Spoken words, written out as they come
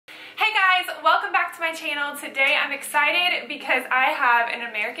guys, welcome back to my channel. Today I'm excited because I have an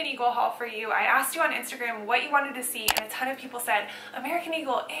American Eagle haul for you. I asked you on Instagram what you wanted to see and a ton of people said American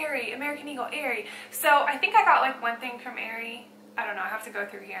Eagle, Aerie, American Eagle, Aerie. So I think I got like one thing from Aerie. I don't know, I have to go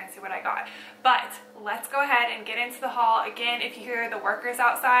through here and see what I got. But let's go ahead and get into the haul. Again, if you hear the workers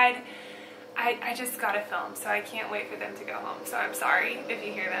outside, I just gotta film, so I can't wait for them to go home. So I'm sorry if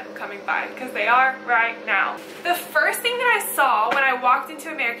you hear them coming by because they are right now. The first thing that I saw when I walked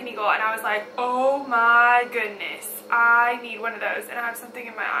into American Eagle, and I was like, oh my goodness, I need one of those. And I have something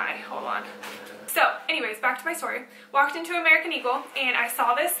in my eye, hold on. So anyways, back to my story. Walked into American Eagle and I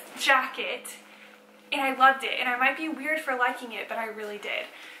saw this jacket and I loved it. And I might be weird for liking it, but I really did.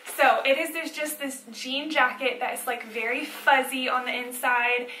 So there's just this jean jacket that is like very fuzzy on the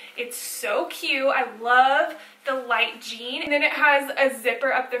inside. It's so cute. I love the light jean. And then it has a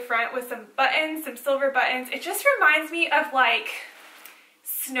zipper up the front with some buttons, some silver buttons. It just reminds me of like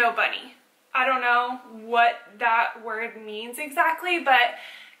Snow Bunny. I don't know what that word means exactly, but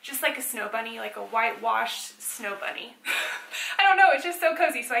just like a snow bunny, like a whitewashed snow bunny. I don't know, it's just so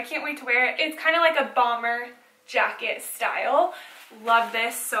cozy, so I can't wait to wear it. It's kind of like a bomber jacket style. Love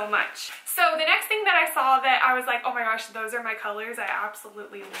this so much. So the next thing that I saw that I was like, oh my gosh, those are my colors, I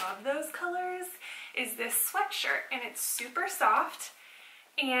absolutely love those colors, is this sweatshirt. And it's super soft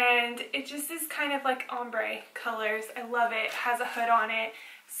and it just is kind of like ombre colors. I love it. It has a hood on it.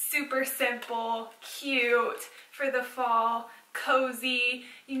 Super simple, cute for the fall, cozy.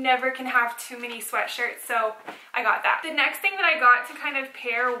 You never can have too many sweatshirts, so I got that. The next thing that I got to kind of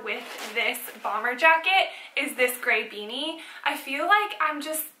pair with this bomber jacket is this gray beanie. I feel like I'm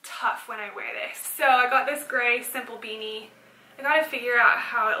just tough when I wear this. So I got this gray simple beanie. I gotta figure out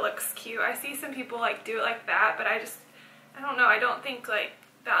how it looks cute. I see some people like do it like that, but I don't know. I don't think like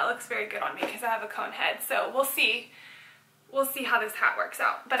that looks very good on me because I have a cone head. So we'll see. We'll see how this hat works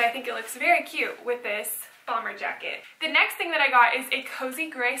out. But I think it looks very cute with this bomber jacket. The next thing that I got is a cozy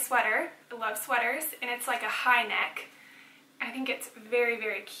gray sweater. I love sweaters, and it's like a high neck. I think it's very,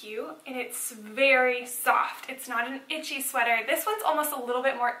 very cute, and it's very soft. It's not an itchy sweater. This one's almost a little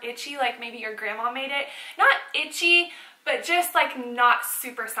bit more itchy, like maybe your grandma made it. Not itchy, but just like not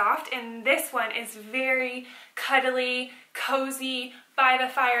super soft. And this one is very cuddly, cozy, by the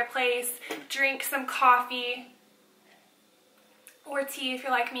fireplace, drink some coffee or tea if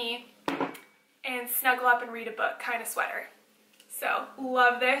you're like me, and snuggle up and read a book kind of sweater. So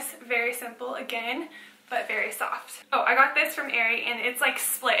love this. Very simple again, but very soft. Oh, I got this from Aerie, and it's like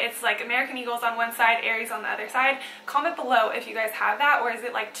split. It's like American Eagle's on one side, Aerie's on the other side. Comment below if you guys have that, or is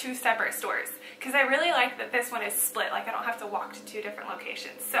it like two separate stores? Because I really like that this one is split, like I don't have to walk to two different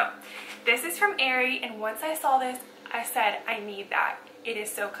locations. So this is from Aerie, and once I saw this, I said, I need that. It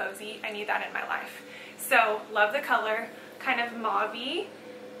is so cozy. I need that in my life. So love the color, kind of mauve-y.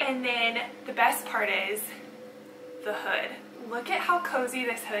 And then the best part is the hood. Look at how cozy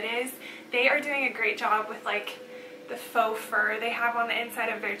this hood is. They are doing a great job with like the faux fur they have on the inside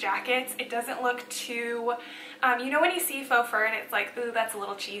of their jackets. It doesn't look too, you know when you see faux fur and it's like, ooh, that's a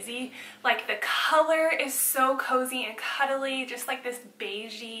little cheesy? Like the color is so cozy and cuddly, just like this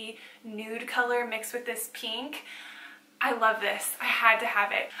beigey nude color mixed with this pink. I love this. I had to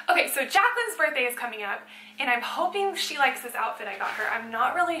have it. Okay, so Jaclyn's birthday is coming up, and I'm hoping she likes this outfit I got her. I'm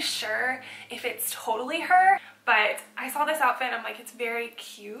not really sure if it's totally her, but I saw this outfit and I'm like, it's very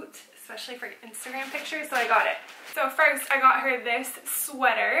cute, especially for Instagram pictures, so I got it. So first, I got her this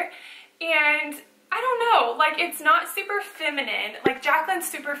sweater, and I don't know, like it's not super feminine. Like Jaclyn's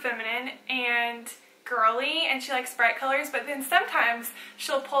super feminine and girly, and she likes bright colors, but then sometimes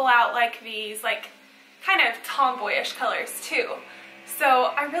she'll pull out like these like kind of tomboyish colors too. So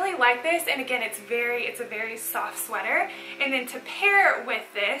I really like this, and again, it's a very soft sweater. And then to pair with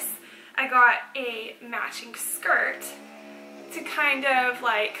this, I got a matching skirt to kind of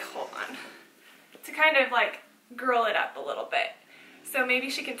like, hold on, to kind of like girl it up a little bit. So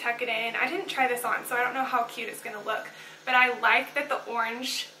maybe she can tuck it in. I didn't try this on, so I don't know how cute it's gonna look, but I like that the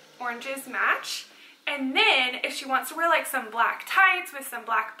oranges match. And then if she wants to wear like some black tights with some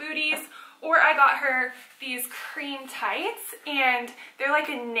black booties, or I got her these cream tights, and they're like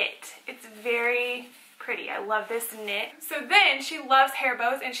a knit. It's very pretty. I love this knit. So then she loves hair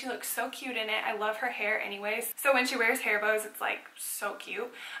bows, and she looks so cute in it. I love her hair anyways. So when she wears hair bows, it's like so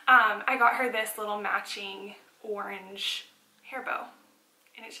cute. I got her this little matching orange hair bow,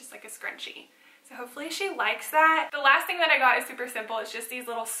 and it's just like a scrunchie. So hopefully she likes that. The last thing that I got is super simple. It's just these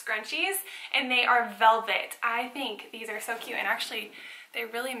little scrunchies, and they are velvet. I think these are so cute, and actually they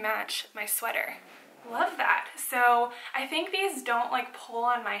really match my sweater. Love that. So I think these don't like pull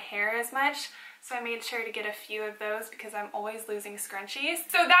on my hair as much, so I made sure to get a few of those because I'm always losing scrunchies.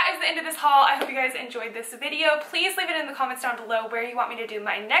 So that is the end of this haul. I hope you guys enjoyed this video. Please leave it in the comments down below where you want me to do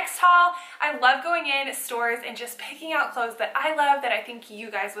my next haul. I love going in stores and just picking out clothes that I love that I think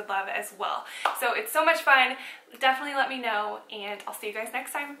you guys would love as well. So it's so much fun. Definitely let me know, and I'll see you guys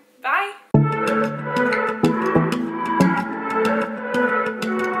next time. Bye!